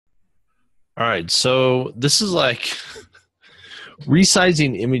All right. So this is like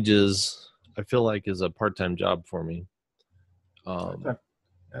resizing images. I feel like is a part-time job for me. I Um, thought,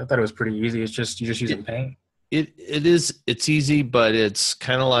 I thought it was pretty easy. It's just you're just it, using paint. it's easy, but it's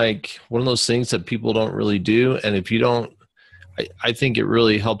kind of like one of those things that people don't really do. And if you don't, I think it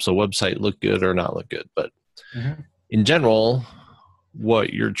really helps a website look good or not look good. But Hmm. in general,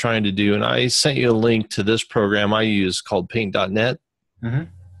 what you're trying to do, and I sent you a link to this program I use called Paint.net. Hmm.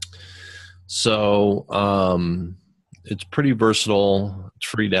 So it's pretty versatile. It's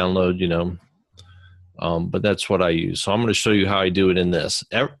free download, but that's what I use. So I'm going to show you how I do it in this.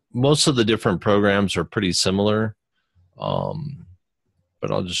 Most of the different programs are pretty similar, but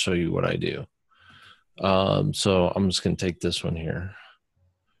I'll just show you what I do. So I'm just going to take this one here.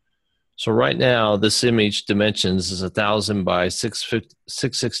 So right now, this image dimensions is 1,000 by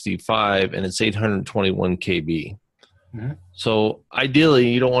 665, and it's 821 KB. Hmm. So ideally,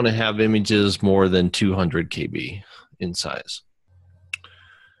 you don't want to have images more than 200 KB in size.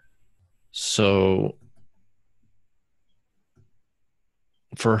 So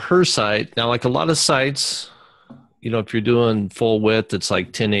for her site, now like a lot of sites, if you're doing full width, it's like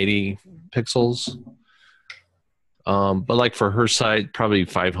 1080 pixels. But like for her site, probably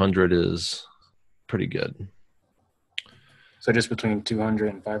 500 is pretty good. So just between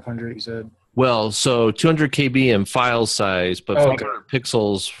 200 and 500, you said? Well, so 200 KB in file size, but Oh, okay. 500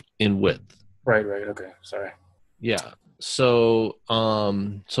 pixels in width. Right, right. Okay. Sorry. Yeah. So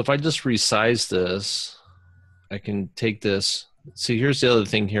if I just resize this, I can take this. See, here's the other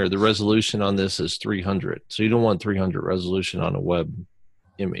thing here. The resolution on this is 300. So you don't want 300 resolution on a web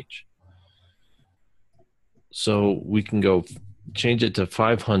image. So we can go change it to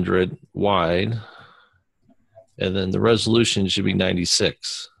 500 wide, and then the resolution should be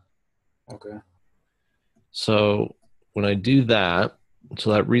 96. Okay. So when I do that,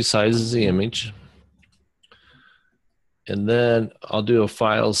 so that resizes the image. And then I'll do a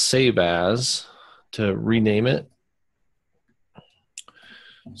file save as to rename it.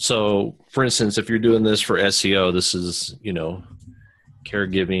 So for instance, if you're doing this for SEO, this is,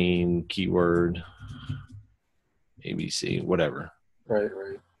 caregiving, keyword, ABC, whatever. Right,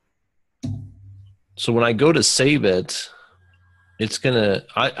 right. So when I go to save it, it's gonna,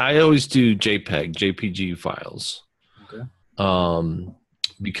 I always do JPG files. Okay.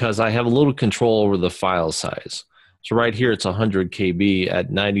 Because I have a little control over the file size. So right here, it's 100 KB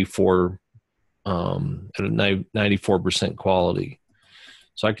at 94, at a 94% quality.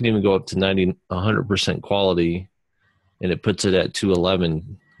 So I can even go up to 100% quality, and it puts it at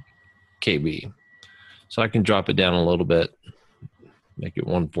 211 KB. So I can drop it down a little bit, make it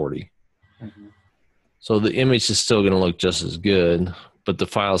 140. Hmm. So the image is still going to look just as good, but the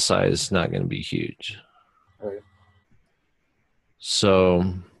file size is not going to be huge. Right. So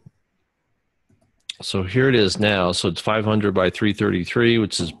here it is now. So it's 500 by 333,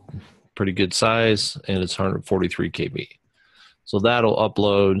 which is pretty good size, and it's 143 KB. So that'll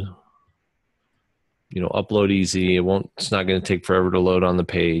upload, upload easy. It's not going to take forever to load on the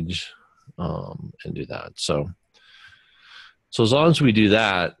page, and do that. So as long as we do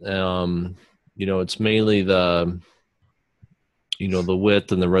that, it's mainly the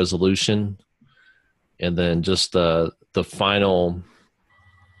width and the resolution, and then just the final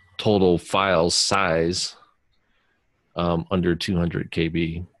total file size under 200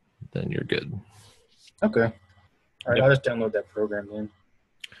 KB, then you're good. Okay. All right. Yep. I'll just download that program then.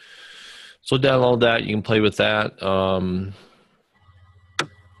 So download that. You can play with that.